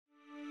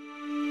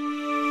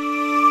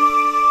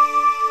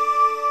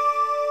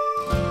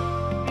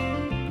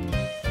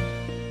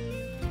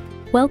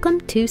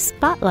Welcome to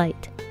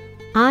Spotlight.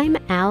 I'm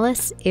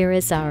Alice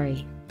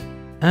Irizarry.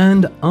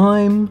 And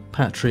I'm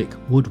Patrick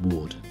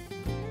Woodward.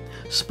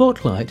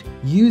 Spotlight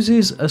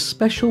uses a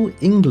special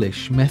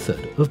English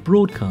method of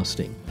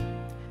broadcasting.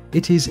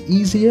 It is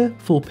easier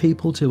for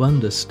people to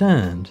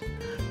understand,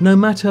 no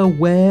matter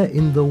where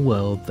in the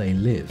world they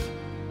live.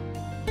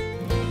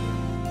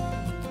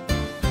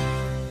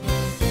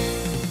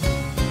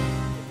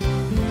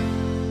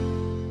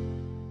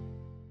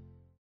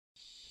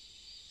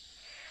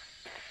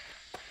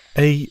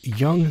 A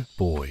young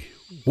boy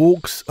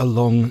walks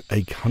along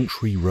a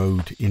country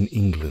road in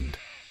England.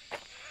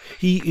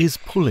 He is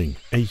pulling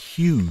a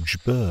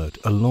huge bird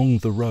along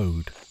the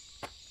road.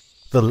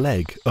 The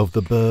leg of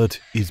the bird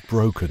is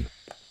broken,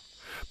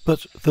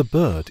 but the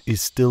bird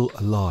is still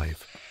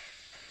alive.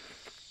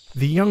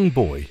 The young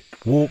boy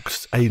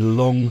walks a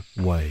long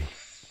way.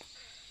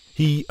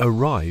 He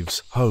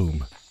arrives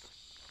home.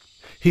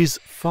 His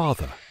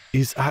father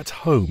is at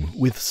home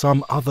with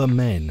some other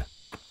men.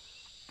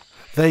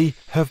 They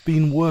have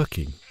been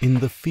working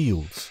in the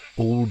fields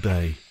all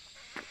day.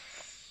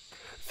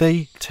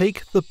 They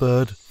take the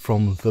bird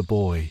from the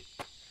boy.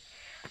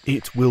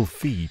 It will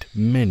feed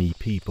many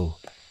people.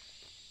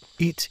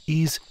 It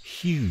is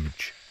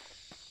huge.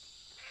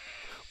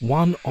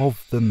 One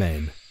of the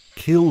men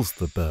kills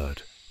the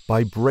bird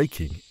by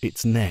breaking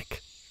its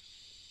neck.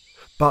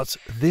 But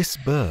this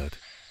bird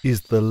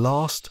is the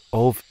last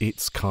of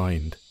its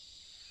kind.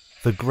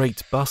 The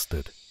Great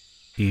Bustard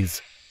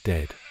is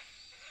dead.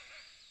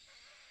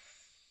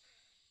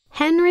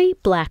 Henry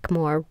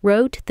Blackmore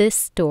wrote this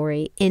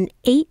story in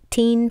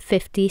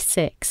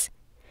 1856.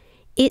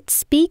 It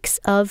speaks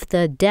of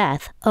the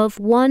death of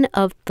one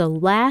of the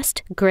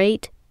last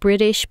great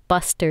British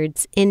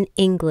bustards in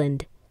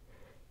England.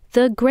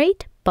 The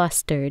Great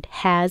Bustard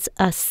has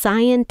a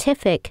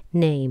scientific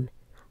name,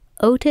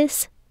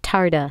 Otis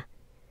tarda.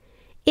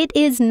 It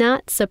is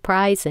not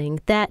surprising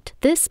that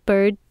this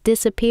bird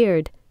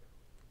disappeared.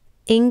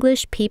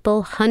 English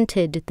people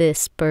hunted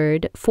this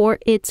bird for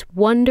its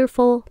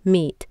wonderful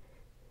meat.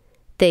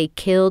 They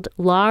killed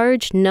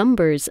large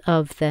numbers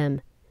of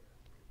them.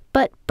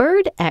 But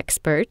bird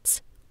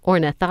experts,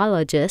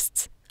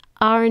 ornithologists,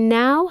 are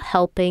now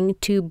helping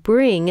to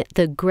bring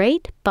the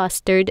Great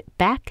Bustard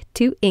back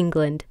to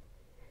England.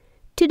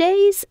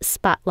 Today's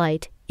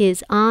spotlight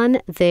is on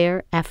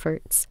their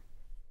efforts.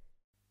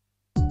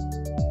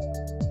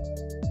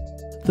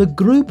 The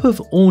group of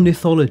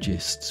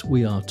ornithologists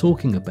we are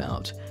talking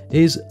about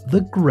is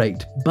the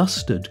Great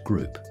Bustard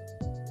Group.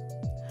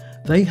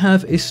 They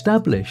have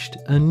established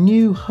a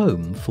new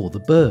home for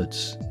the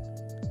birds.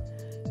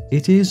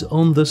 It is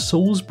on the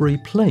Salisbury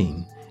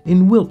Plain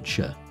in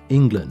Wiltshire,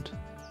 England.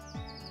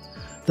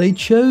 They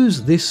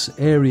chose this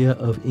area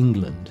of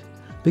England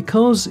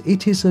because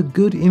it is a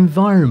good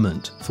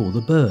environment for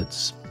the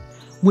birds,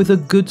 with a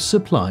good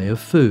supply of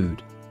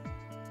food.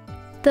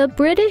 The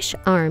British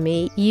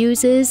Army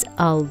uses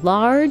a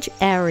large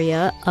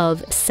area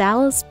of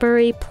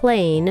Salisbury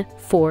Plain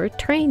for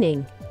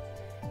training.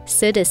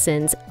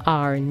 Citizens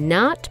are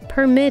not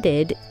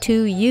permitted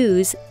to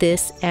use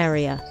this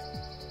area.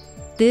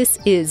 This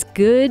is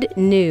good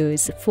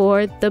news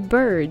for the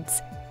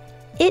birds.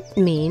 It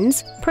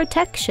means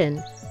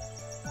protection.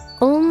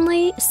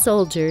 Only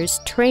soldiers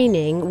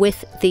training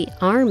with the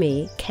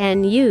army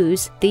can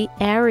use the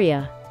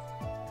area.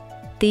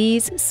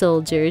 These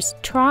soldiers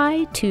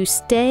try to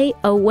stay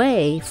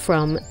away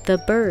from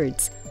the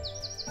birds.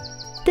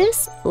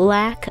 This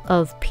lack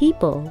of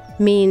people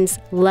means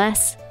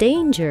less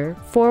danger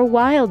for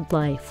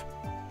wildlife.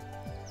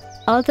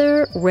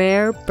 Other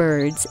rare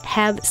birds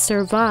have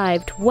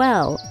survived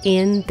well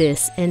in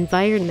this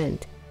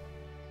environment.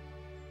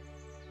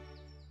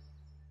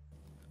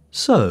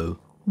 So,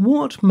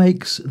 what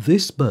makes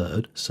this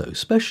bird so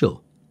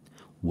special?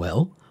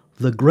 Well,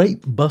 the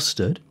Great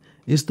Bustard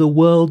is the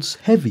world's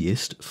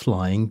heaviest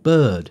flying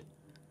bird.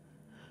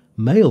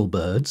 Male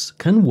birds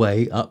can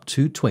weigh up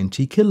to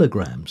 20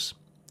 kilograms.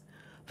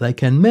 They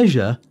can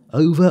measure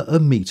over a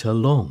metre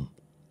long.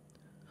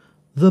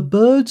 The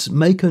birds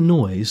make a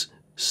noise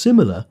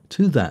similar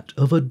to that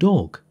of a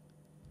dog.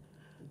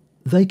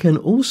 They can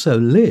also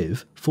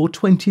live for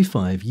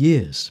 25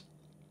 years.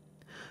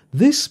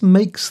 This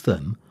makes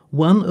them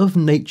one of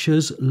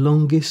nature's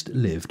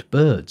longest-lived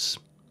birds.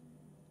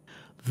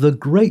 The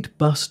Great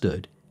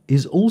Bustard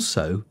is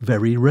also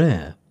very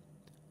rare.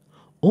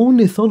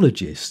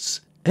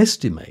 Ornithologists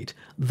estimate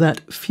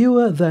that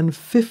fewer than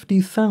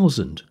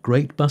 50,000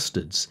 Great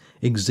Bustards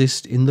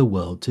exist in the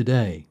world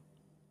today.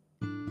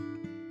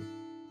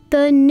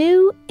 The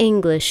new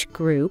English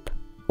group,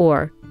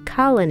 or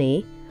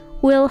colony,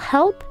 will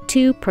help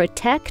to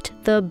protect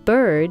the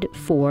bird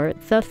for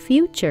the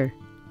future.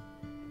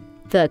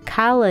 The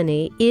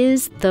colony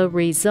is the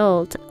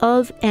result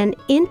of an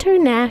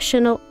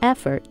international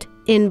effort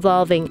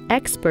involving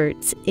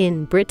experts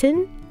in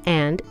Britain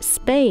and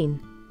Spain.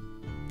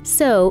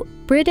 So,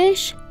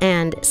 British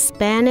and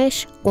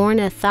Spanish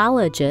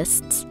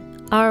ornithologists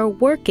are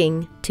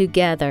working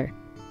together.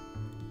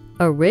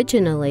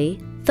 Originally,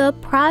 The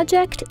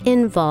project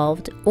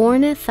involved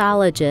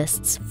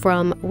ornithologists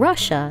from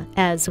Russia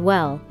as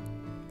well.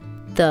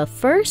 The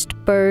first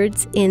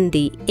birds in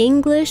the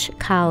English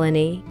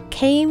colony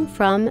came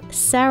from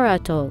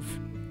Saratov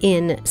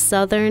in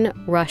southern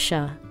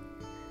Russia.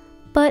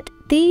 But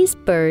these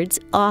birds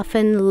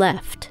often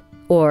left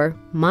or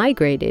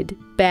migrated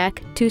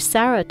back to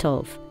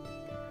Saratov.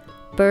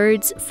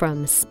 Birds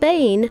from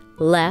Spain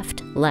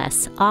left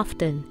less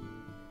often.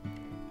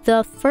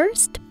 The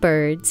first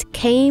birds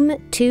came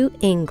to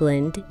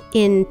England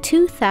in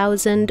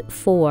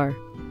 2004.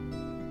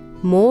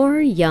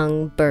 More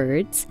young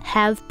birds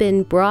have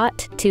been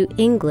brought to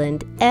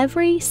England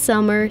every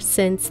summer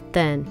since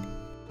then.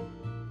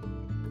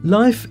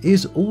 Life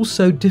is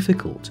also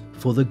difficult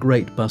for the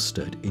great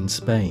bustard in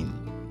Spain.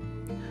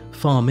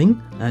 Farming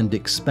and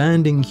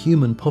expanding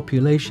human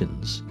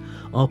populations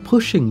are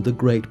pushing the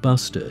great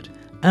bustard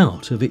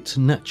out of its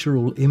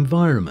natural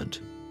environment.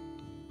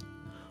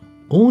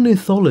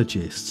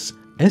 Ornithologists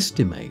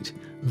estimate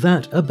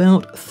that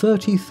about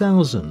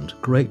 30,000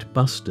 great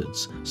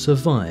bustards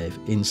survive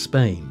in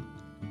Spain.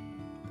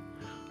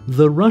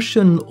 The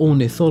Russian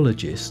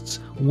ornithologists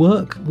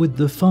work with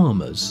the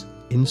farmers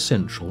in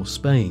central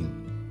Spain.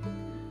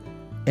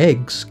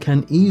 Eggs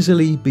can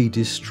easily be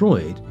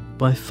destroyed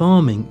by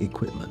farming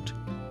equipment.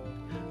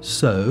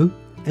 So,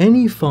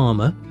 any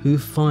farmer who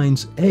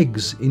finds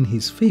eggs in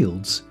his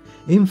fields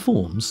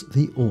informs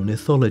the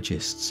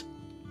ornithologists.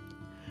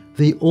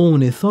 The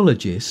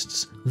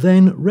ornithologists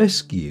then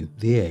rescue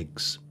the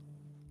eggs.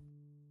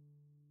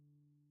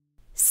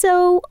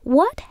 So,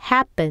 what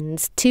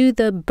happens to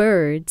the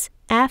birds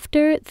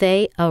after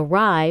they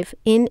arrive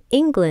in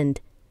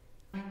England?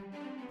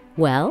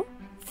 Well,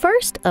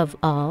 first of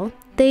all,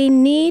 they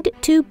need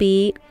to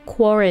be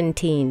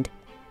quarantined.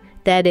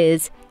 That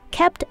is,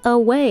 kept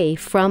away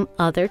from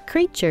other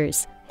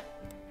creatures.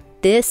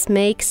 This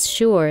makes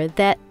sure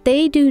that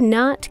they do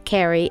not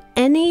carry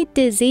any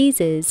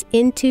diseases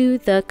into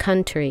the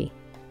country.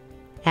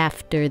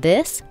 After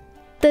this,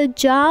 the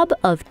job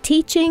of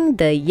teaching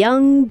the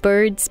young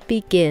birds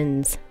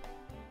begins.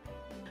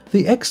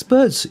 The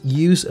experts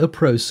use a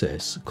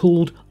process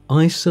called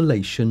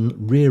isolation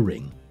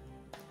rearing.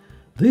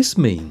 This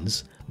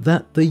means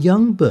that the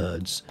young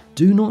birds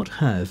do not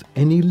have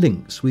any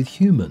links with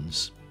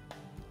humans.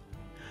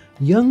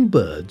 Young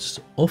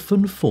birds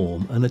often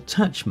form an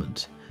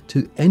attachment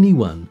to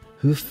anyone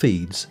who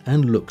feeds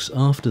and looks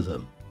after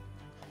them.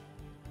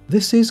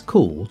 This is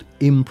called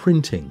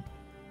imprinting.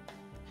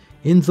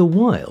 In the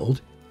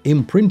wild,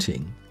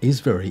 imprinting is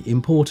very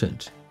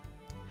important.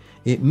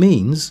 It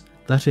means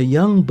that a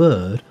young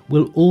bird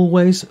will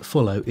always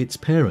follow its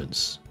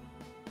parents.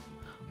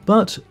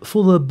 But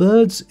for the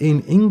birds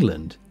in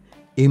England,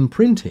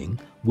 imprinting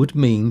would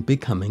mean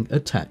becoming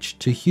attached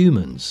to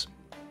humans.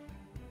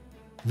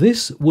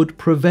 This would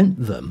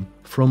prevent them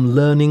from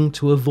learning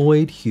to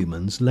avoid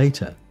humans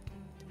later.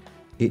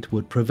 It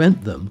would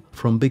prevent them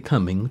from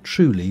becoming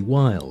truly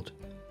wild.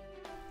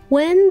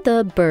 When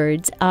the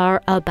birds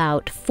are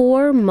about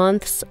 4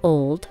 months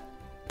old,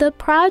 the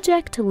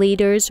project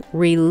leaders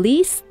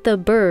release the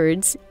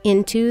birds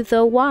into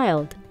the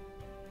wild.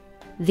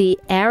 The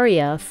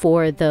area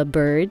for the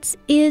birds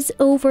is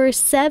over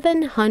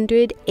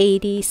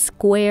 780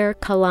 square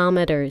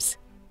kilometers.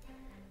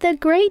 The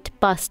great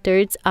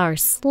bustards are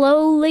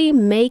slowly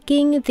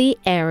making the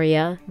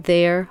area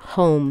their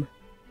home.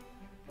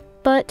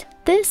 But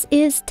this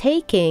is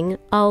taking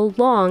a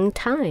long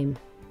time.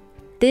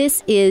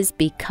 This is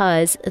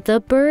because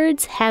the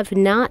birds have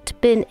not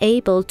been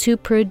able to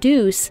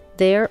produce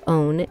their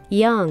own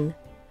young.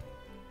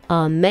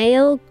 A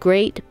male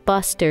great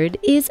bustard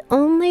is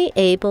only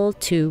able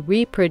to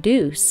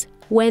reproduce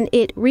when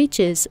it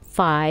reaches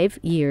 5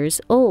 years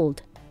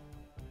old.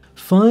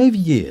 5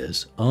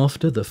 years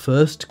after the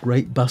first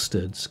great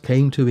bustards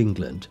came to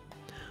England,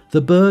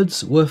 the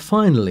birds were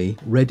finally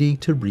ready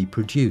to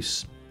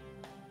reproduce.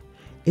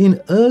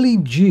 In early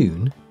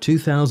June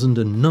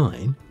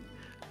 2009,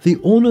 the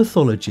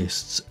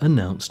ornithologists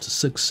announced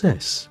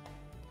success.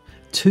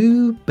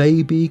 2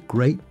 baby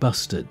great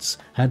bustards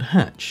had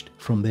hatched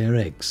from their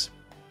eggs.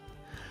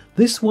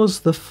 This was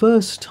the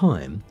first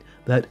time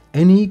that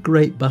any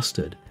great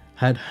bustard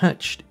had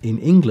hatched in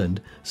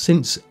England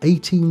since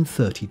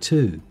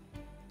 1832.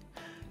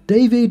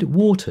 David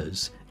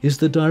Waters is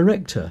the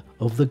director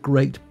of the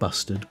Great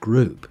Bustard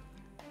Group.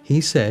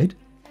 He said,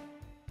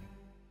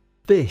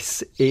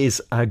 "This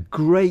is a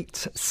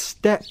great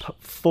step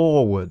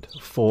forward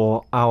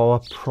for our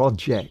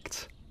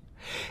project.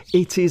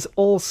 It is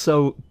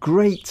also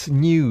great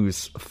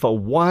news for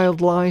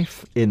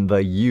wildlife in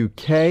the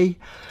UK,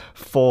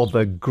 for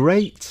the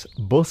great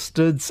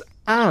bustards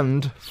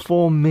and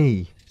for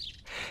me.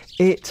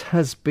 It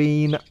has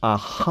been a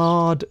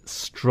hard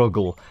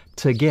struggle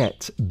to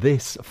get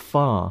this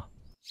far.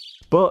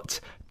 But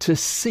to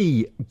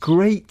see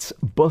great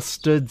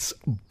bustards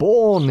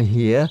born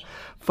here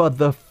for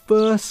the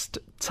first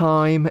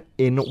time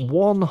in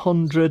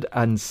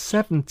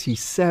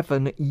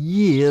 177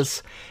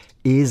 years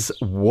is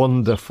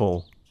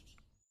wonderful."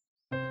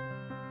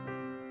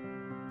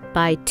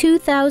 By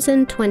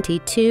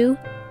 2022,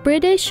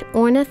 British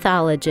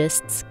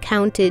ornithologists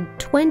counted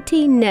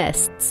 20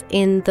 nests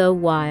in the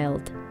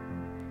wild.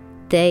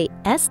 They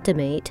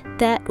estimate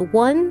that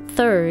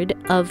 1/3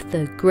 of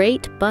the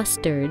great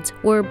bustards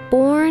were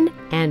born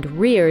and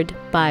reared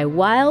by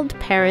wild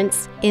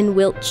parents in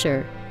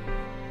Wiltshire.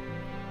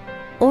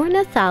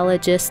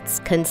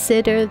 Ornithologists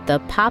consider the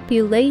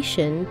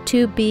population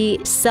to be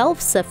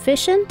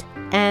self-sufficient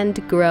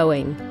and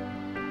growing.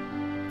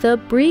 The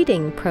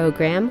breeding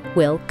program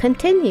will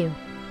continue.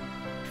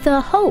 The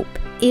hope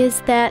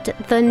is that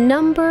the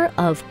number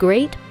of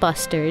great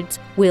bustards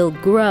will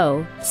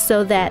grow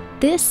so that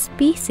this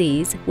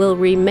species will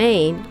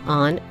remain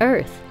on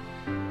Earth.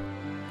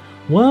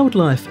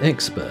 Wildlife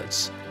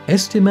experts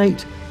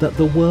estimate that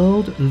the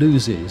world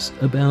loses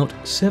about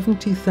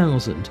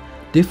 70,000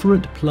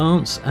 different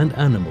plants and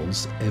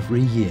animals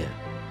every year.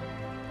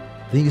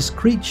 These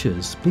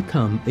creatures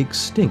become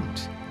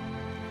extinct.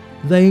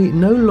 They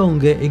no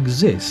longer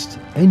exist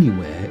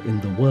anywhere in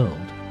the world.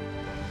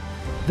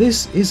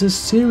 This is a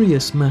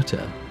serious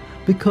matter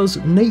because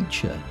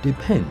nature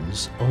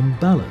depends on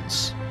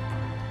balance.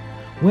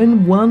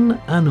 When one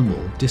animal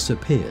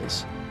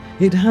disappears,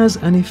 it has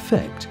an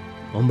effect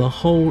on the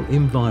whole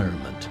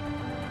environment.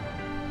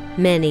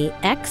 Many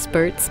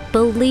experts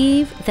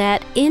believe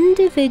that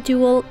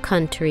individual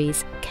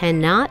countries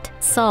cannot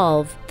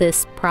solve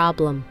this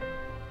problem.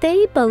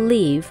 They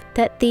believe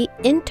that the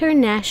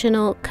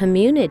international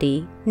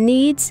community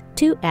needs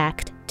to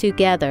act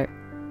together.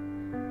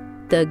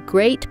 The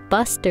Great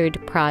Bustard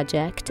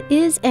Project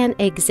is an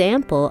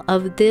example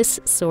of this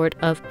sort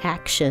of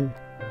action.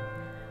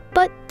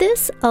 But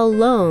this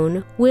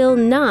alone will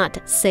not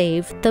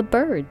save the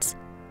birds.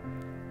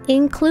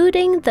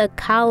 Including the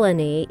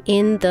colony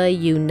in the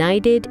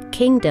United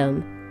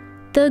Kingdom,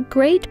 the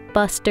great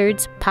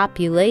bustard's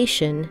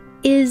population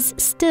is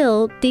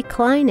still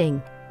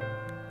declining.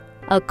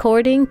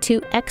 According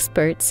to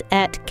experts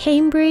at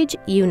Cambridge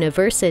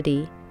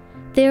University,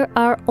 there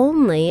are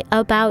only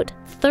about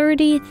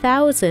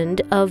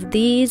 30,000 of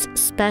these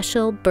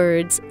special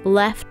birds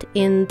left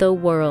in the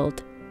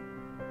world.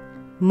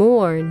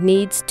 More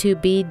needs to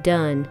be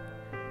done,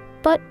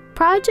 but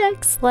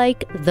projects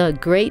like the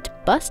Great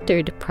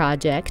Bustard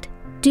Project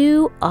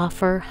do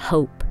offer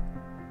hope.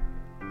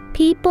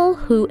 People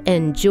who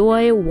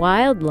enjoy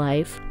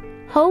wildlife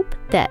hope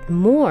that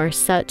more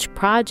such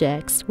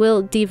projects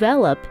will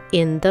develop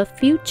in the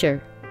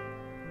future.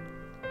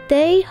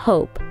 They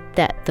hope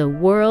that the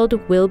world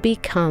will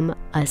become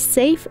a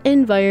safe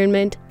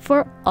environment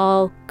for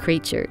all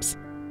creatures,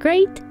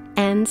 great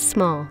and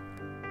small.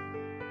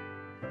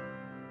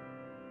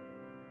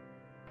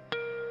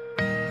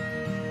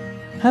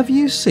 Have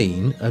you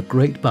seen a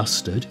great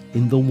bustard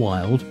in the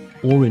wild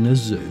or in a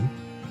zoo?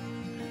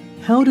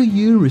 How do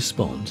you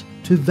respond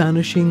to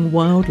vanishing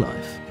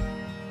wildlife?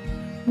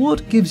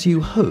 What gives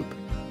you hope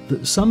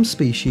that some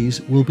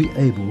species will be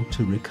able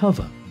to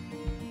recover?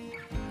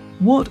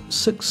 What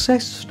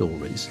success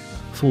stories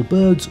for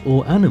birds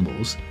or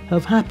animals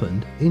have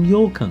happened in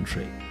your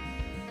country?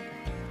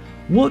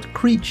 What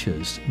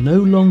creatures no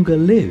longer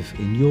live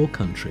in your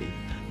country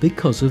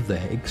because of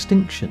their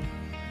extinction?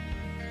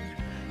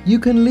 You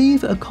can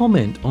leave a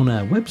comment on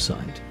our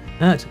website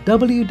at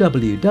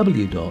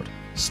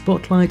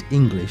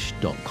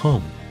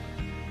www.spotlightenglish.com.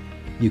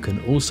 You can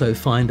also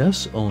find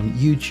us on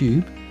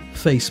YouTube,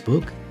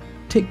 Facebook,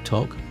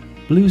 TikTok,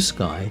 Blue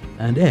Sky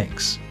and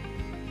X.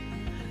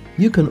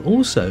 You can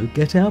also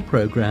get our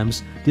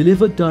programs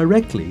delivered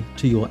directly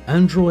to your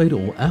Android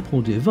or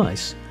Apple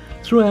device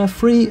through our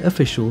free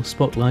official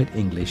Spotlight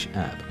English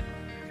app.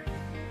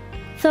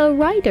 The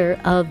writer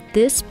of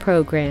this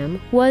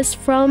program was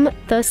from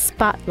the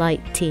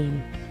Spotlight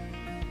team.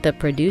 The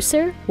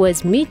producer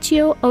was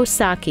Michio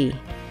Osaki.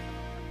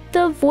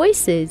 The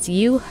voices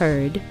you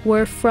heard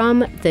were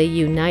from the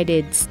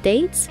United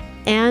States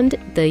and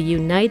the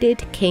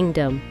United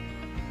Kingdom.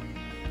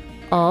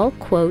 All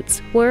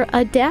quotes were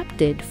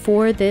adapted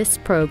for this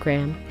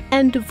program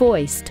and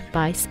voiced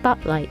by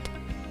Spotlight.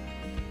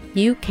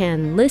 You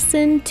can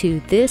listen to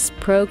this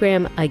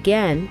program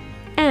again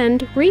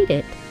and read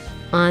it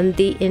on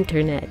the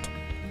internet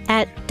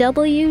at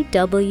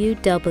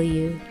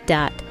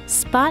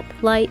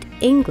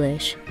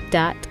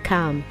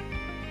www.spotlightenglish.com.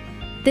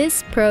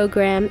 This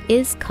program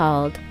is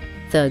called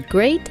The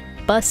Great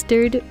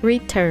Bustard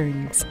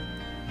Returns.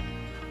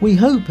 We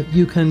hope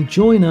you can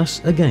join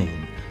us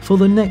again for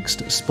the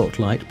next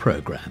Spotlight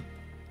program.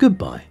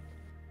 Goodbye.